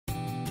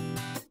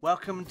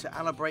Welcome to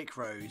Alla Brake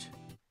Road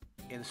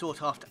in the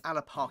sought after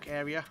Alla Park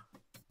area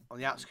on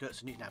the outskirts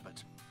of Newton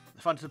Abbot. At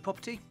the front of the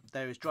property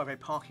there is driveway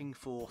parking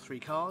for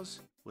 3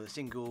 cars with a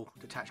single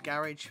detached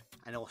garage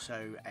and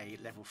also a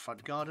level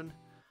front garden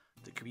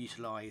that can be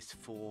utilised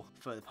for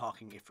further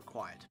parking if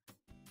required.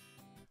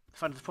 At the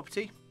front of the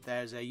property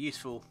there's a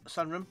useful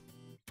sunroom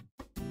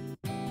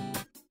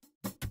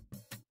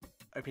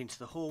opening to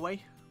the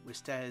hallway with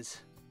stairs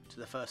to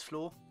the first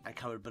floor and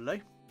cupboard below.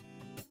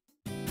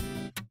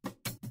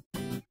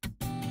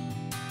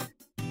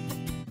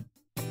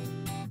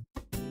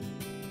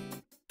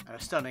 And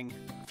a stunning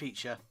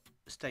feature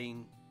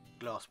stained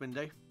glass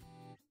window.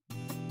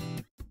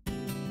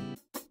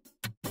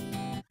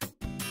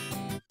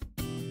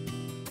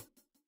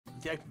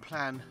 The open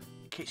plan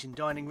kitchen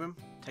dining room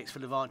takes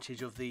full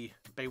advantage of the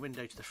bay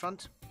window to the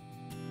front.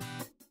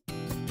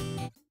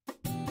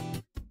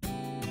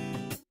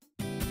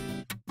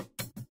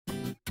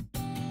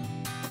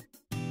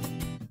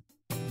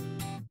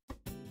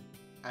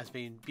 Has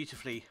been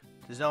beautifully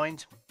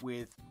designed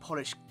with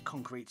polished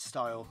concrete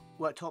style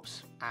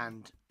worktops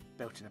and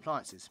built-in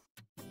appliances.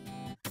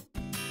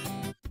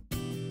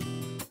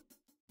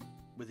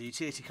 With a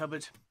utility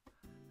cupboard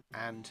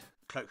and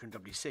cloakroom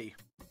WC.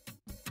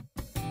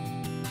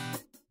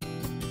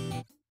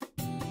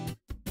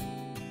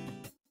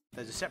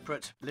 There's a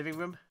separate living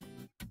room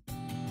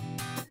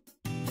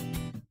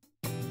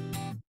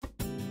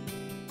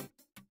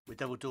with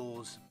double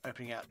doors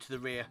opening out to the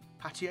rear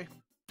patio.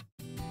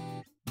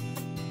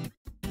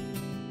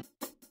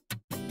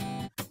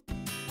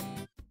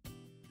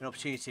 An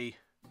opportunity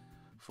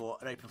for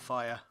an open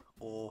fire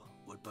or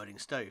wood burning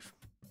stove.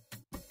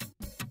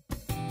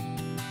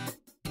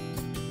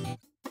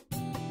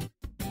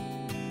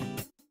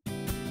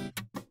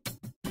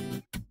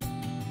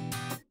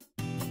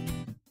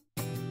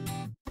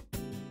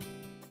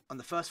 On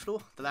the first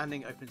floor, the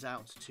landing opens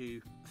out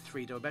to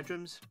 3 double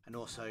bedrooms and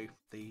also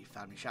the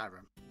family shower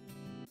room.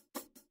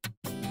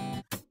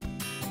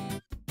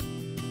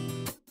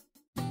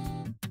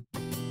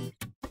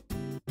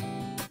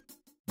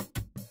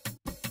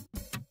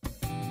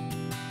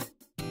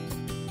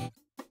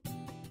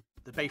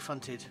 The bay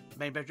fronted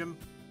main bedroom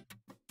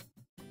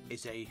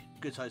is a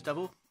good sized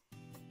double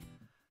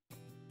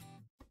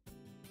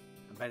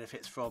and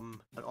benefits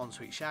from an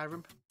ensuite shower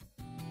room.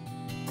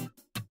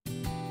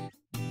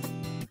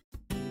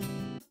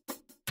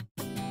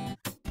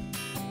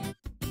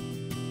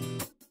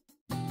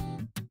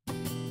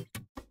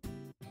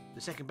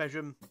 The second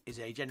bedroom is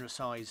a generous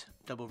size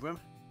double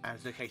room and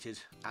is located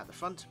at the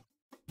front.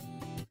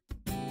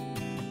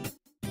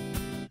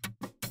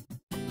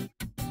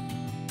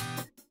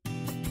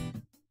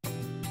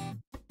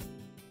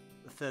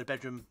 The third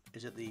bedroom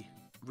is at the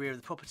rear of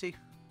the property,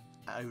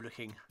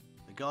 overlooking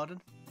the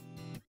garden.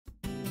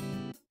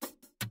 And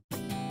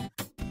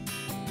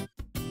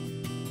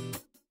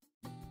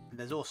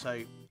there's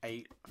also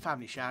a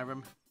family shower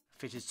room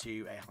fitted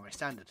to a high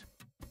standard.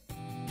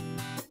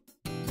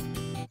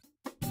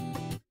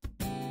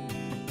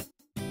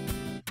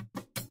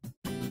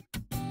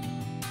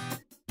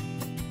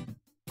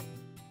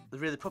 The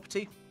rear of the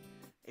property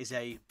is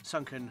a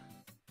sunken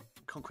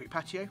concrete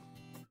patio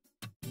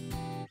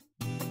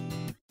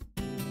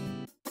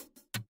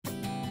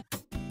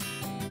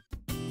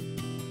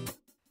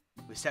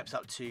with steps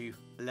up to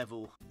a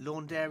level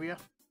lawned area.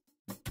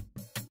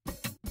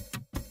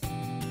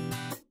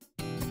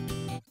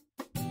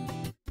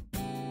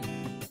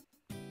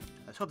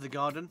 At the top of the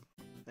garden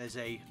there's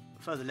a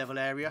further level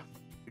area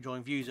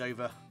enjoying views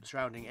over the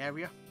surrounding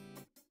area.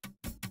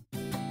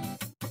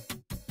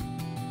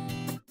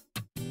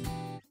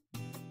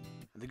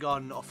 The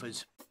garden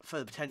offers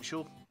further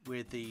potential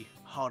with the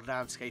hard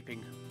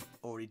landscaping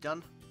already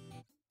done.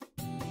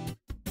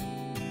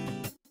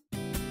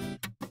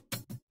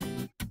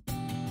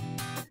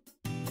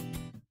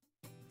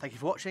 Thank you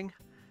for watching,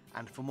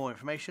 and for more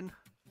information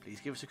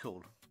please give us a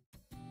call.